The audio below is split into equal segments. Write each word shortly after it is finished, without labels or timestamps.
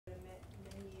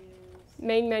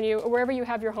main menu, or wherever you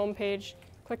have your home page,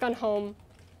 click on Home,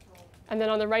 and then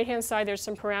on the right-hand side there's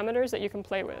some parameters that you can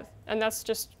play with. And that's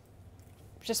just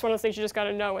one of the things you just got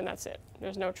to know, and that's it.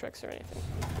 There's no tricks or anything.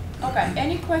 Okay,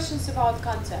 any questions about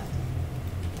content?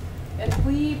 And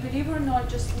we, believe it or not,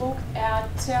 just looked at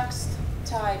text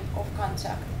type of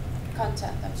content.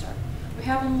 We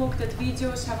haven't looked at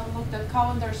videos, haven't looked at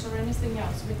calendars or anything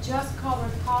else. We just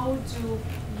covered how do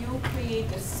you create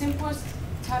the simplest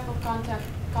type of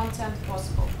content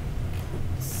possible.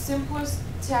 Simplest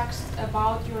text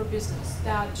about your business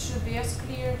that should be as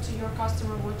clear to your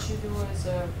customer what you do as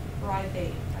a right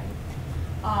day,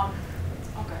 right?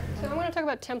 Okay. So I'm going to talk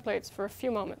about templates for a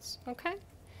few moments, okay?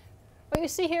 What you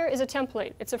see here is a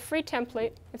template. It's a free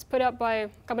template. It's put out by a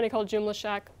company called JOOMLA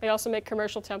Shack. They also make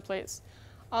commercial templates.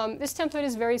 This template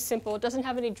is very simple. It doesn't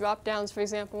have any drop-downs, for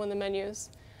example, in the menus.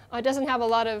 It doesn't have a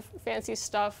lot of fancy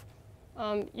stuff.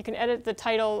 You can edit the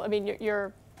title,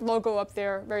 your logo up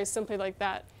there very simply like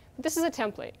that. But this is a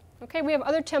template. Okay, we have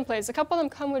other templates. A couple of them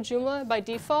come with Joomla by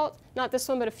default. Not this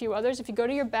one, but a few others. If you go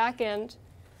to your back end,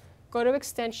 go to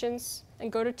Extensions,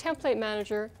 and go to Template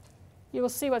Manager, you will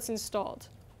see what's installed.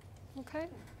 Okay?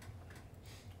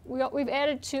 We've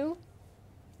added two.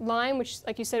 Lime, which,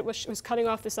 like you said, was cutting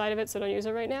off the side of it, so don't use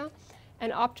it right now.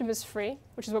 And Optimus Free,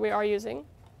 which is what we are using.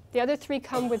 The other three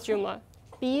come with Joomla.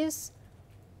 Bees,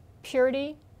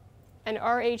 Purity, and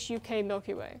RHUK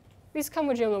Milky Way. These come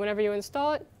with Joomla. Whenever you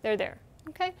install it, they're there.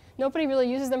 Okay? Nobody really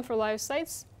uses them for live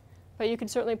sites, but you can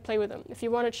certainly play with them. If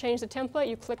you want to change the template,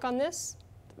 you click on this,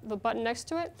 the button next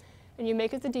to it, and you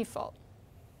make it the default.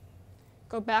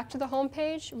 Go back to the home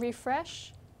page,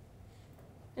 refresh,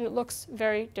 and it looks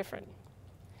very different.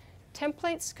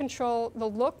 Templates control the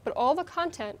look, but all the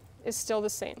content is still the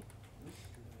same.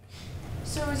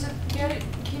 So is it getting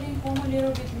home a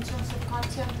little bit in terms of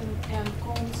content and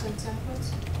columns and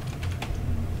templates?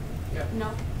 Yeah.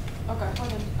 No? Okay,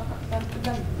 hold on.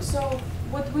 Okay. So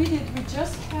what we did, we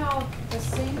just held the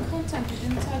same content, we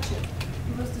didn't touch it.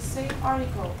 It was the same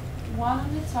article, one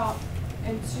on the top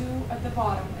and two at the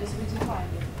bottom as we defined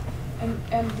it.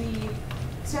 And the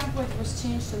template was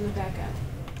changed on the back end.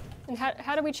 And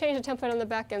how do we change the template on the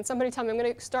back end? Somebody tell me. I'm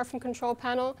going to start from Control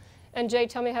Panel, and Jay,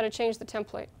 tell me how to change the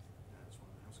template.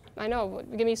 I know.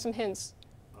 Give me some hints.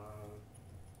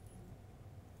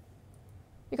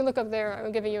 You can look up there.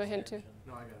 I'm giving you a hint too.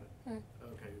 No, I got it.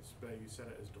 Okay, you set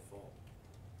it as default.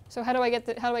 So how do I get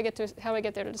there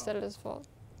to set it as default?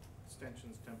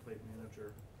 Extensions, Template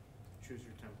Manager. Choose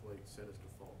your template. Set as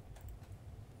default.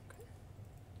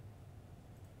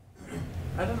 Okay.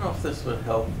 I don't know if this would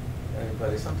help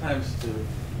anybody. Sometimes you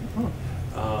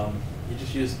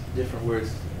just use different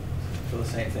words for the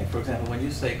same thing. For example, when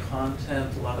you say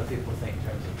content, a lot of people think in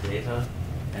terms of data,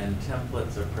 and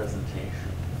templates are presentation.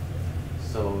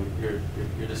 So you're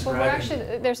describing. Well,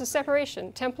 actually, there's a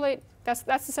separation. Template. That's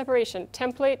the separation.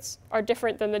 Templates are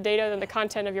different than the data than the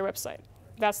content of your website.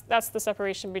 That's the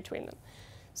separation between them.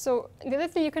 So the other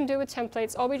thing you can do with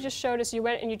templates, all we just showed is you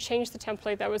went and you changed the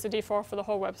template that was the default for the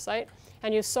whole website,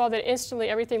 and you saw that instantly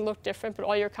everything looked different, but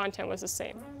all your content was the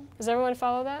same. Does everyone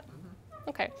follow that?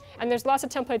 Okay. And there's lots of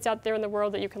templates out there in the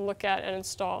world that you can look at and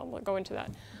install, and we'll go into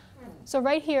that. So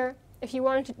right here, if you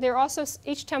wanted to,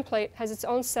 each template has its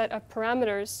own set of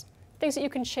parameters, things that you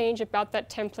can change about that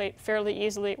template fairly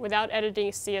easily without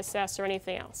editing CSS or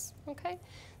anything else. Okay?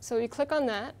 So you click on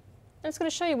that, and it's going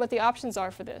to show you what the options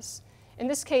are for this. In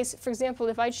this case, for example,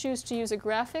 if I choose to use a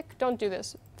graphic, don't do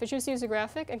this. If I choose to use a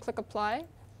graphic and click Apply,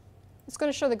 it's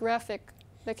going to show the graphic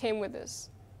that came with this.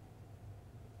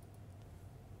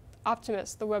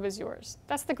 Optimus, the web is yours.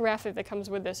 That's the graphic that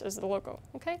comes with this as the logo.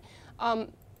 Okay?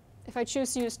 If I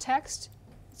choose to use text,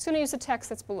 it's going to use the text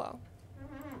that's below.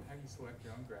 How do you select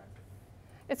your own graphic?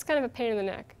 It's kind of a pain in the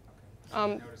neck. Okay. So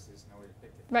notice there's no way to pick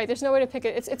it. Right, there's no way to pick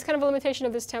it. It's kind of a limitation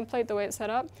of this template, the way it's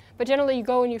set up. But generally, you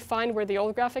go and you find where the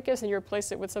old graphic is, and you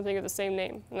replace it with something of the same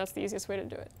name. And that's the easiest way to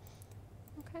do it.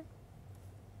 Okay?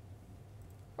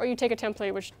 Or you take a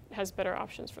template which has better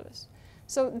options for this.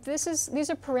 So these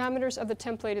are parameters of the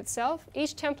template itself.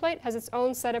 Each template has its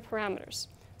own set of parameters.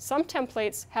 Some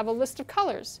templates have a list of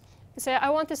colors. You say, I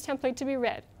want this template to be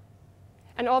red.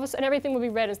 And all of a sudden, everything will be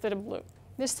red instead of blue.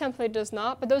 This template does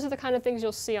not, but those are the kind of things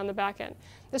you'll see on the back end.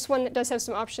 This one does have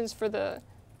some options for the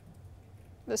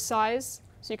size,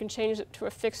 so you can change it to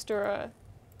a fixed or a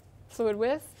fluid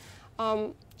width.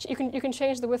 You can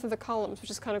change the width of the columns, which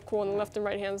is kind of cool on the left and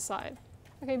right-hand side.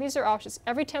 Okay, these are options.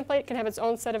 Every template can have its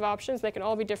own set of options. They can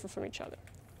all be different from each other.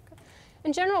 Okay.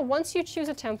 In general, once you choose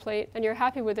a template and you're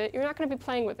happy with it, you're not going to be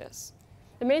playing with this.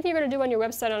 the main thing you're going to do on your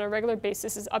website on a regular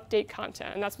basis is update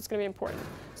content, and that's what's going to be important.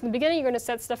 So in the beginning, you're going to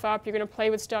set stuff up, you're going to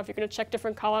play with stuff, you're going to check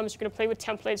different columns, you're going to play with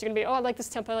templates, you're going to be, oh, I like this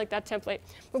template, I like that template.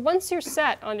 But once you're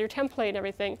set on your template and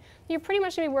everything, you're pretty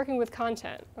much going to be working with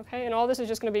content, okay? And all this is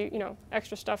just going to be,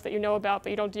 extra stuff that you know about, but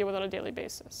you don't deal with on a daily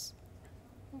basis,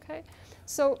 okay?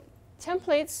 So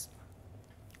templates,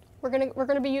 we're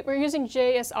using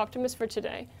JS Optimus for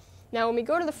today. Now, when we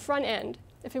go to the front end,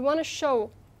 if we want to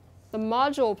show the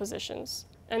module positions,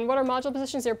 and what are module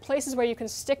positions? They're places where you can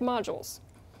stick modules.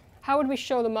 How would we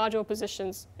show the module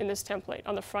positions in this template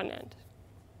on the front end?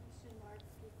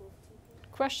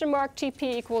 Question mark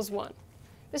TP equals 1.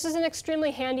 This is an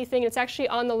extremely handy thing. It's actually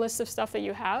on the list of stuff that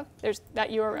you have. There's that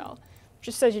URL. It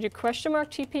just says you do question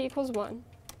mark TP equals 1.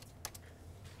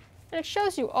 And it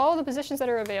shows you all the positions that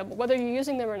are available, whether you're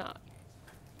using them or not.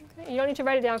 Okay? You don't need to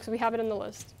write it down because we have it in the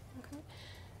list. Okay?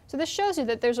 So this shows you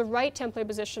that there's a right template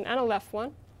position and a left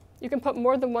one. You can put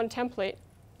more than one template,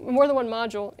 more than one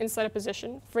module inside a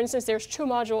position. For instance, there's 2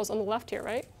 modules on the left here,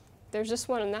 right? There's this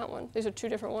one and that one. These are 2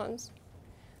 different ones.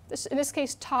 In this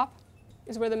case, top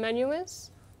is where the menu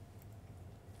is.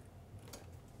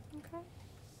 Okay.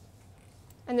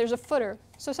 And there's a footer.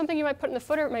 So something you might put in the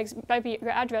footer might be your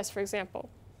address, for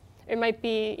example. It might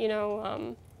be,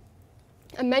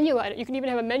 a menu item. You can even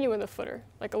have a menu in the footer,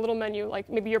 like a little menu, like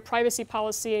maybe your privacy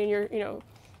policy and your,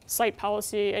 site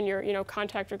policy and your,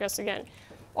 contact requests again.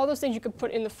 All those things you could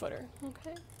put in the footer,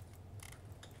 okay?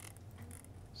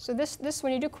 So this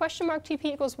when you do question mark TP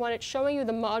equals 1, it's showing you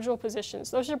the module positions.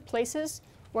 Those are places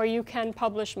where you can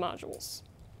publish modules.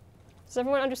 Does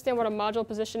everyone understand what a module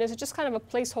position is? It's just kind of a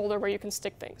placeholder where you can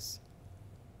stick things,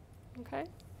 okay?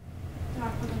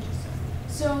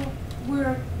 So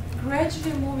we're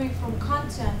gradually moving from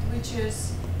content, which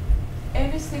is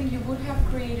anything you would have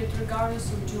created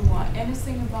regardless of JOOMLA,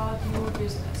 anything about your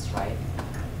business, right?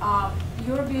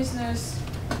 Your business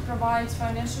provides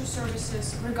financial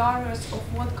services regardless of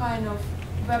what kind of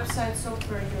website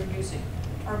software you're using.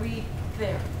 Are we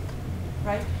there,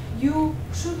 right? You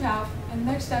should have, and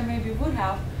next time maybe would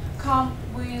have, come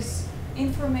with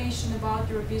information about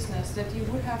your business that you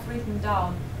would have written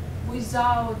down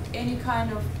without any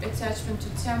kind of attachment to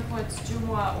templates,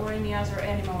 JOOMLA, or any other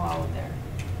animal out there.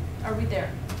 Are we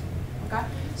there? Okay.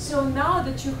 So now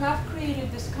that you have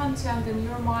created this content in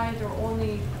your mind, or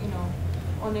only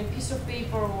on a piece of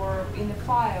paper or in a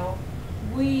file,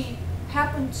 we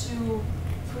happen to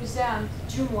present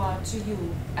JOOMLA to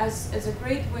you as a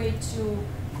great way to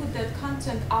put that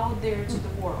content out there to the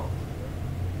world.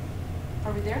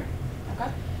 Are we there?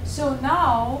 Okay. So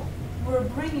now we're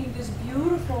bringing this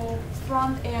beautiful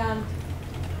front end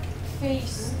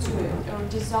face to it, or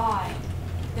design,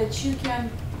 that you can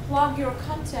plug your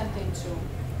content into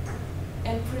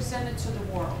and present it to the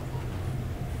world.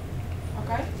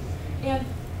 Okay? And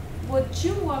what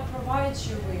JOOMLA provides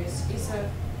you with is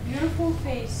a beautiful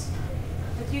face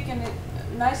that you can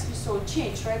nicely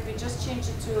change, right? We just changed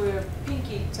it to a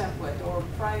pinky template, or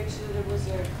prior to there was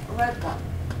a red one,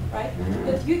 right?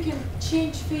 That you can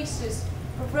change faces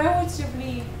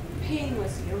relatively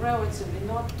painlessly,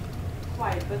 not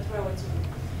quite, but relatively.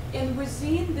 And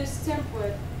within this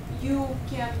template, you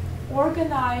can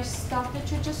organize stuff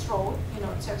that you just wrote,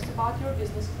 text about your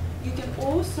business. You can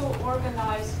also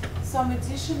organize some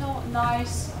additional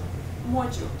nice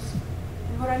modules.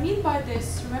 And what I mean by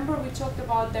this, remember we talked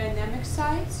about dynamic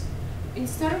sites?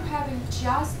 Instead of having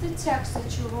just the text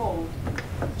that you wrote,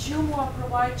 JOOMLA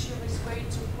provides you with a way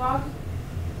to plug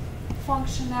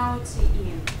functionality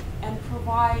in and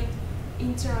provide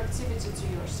interactivity to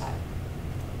your site.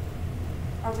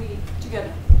 Are we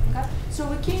together? Okay. So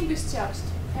we came with text,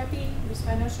 happy with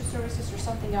financial services or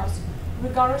something else,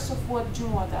 regardless of what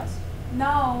JOOMLA does.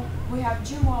 Now we have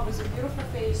JOOMLA with a beautiful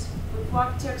face, we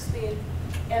plug text in,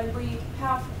 and we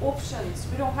have options.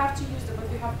 We don't have to use them, but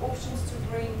we have options to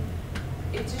bring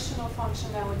additional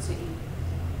functionality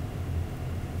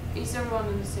in. Is everyone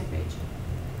on the same page?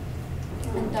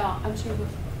 And I'm sure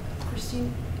with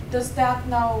Christine, does that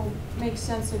now make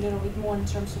sense a little bit more in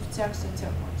terms of text and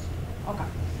templates? Okay.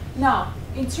 Now,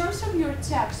 in terms of your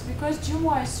text, because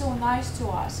JOOMLA is so nice to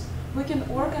us, we can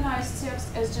organize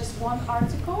text as just one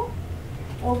article,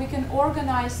 or we can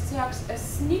organize text as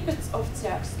snippets of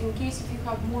text in case if you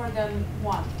have more than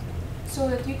one, so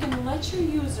that you can let your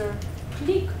user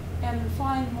click and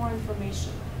find more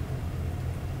information.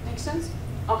 Make sense?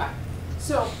 Okay.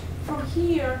 So from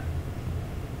here,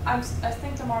 I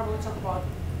think tomorrow we'll talk about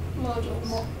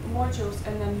modules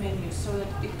and then menus, so that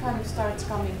it kind of starts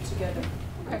coming together.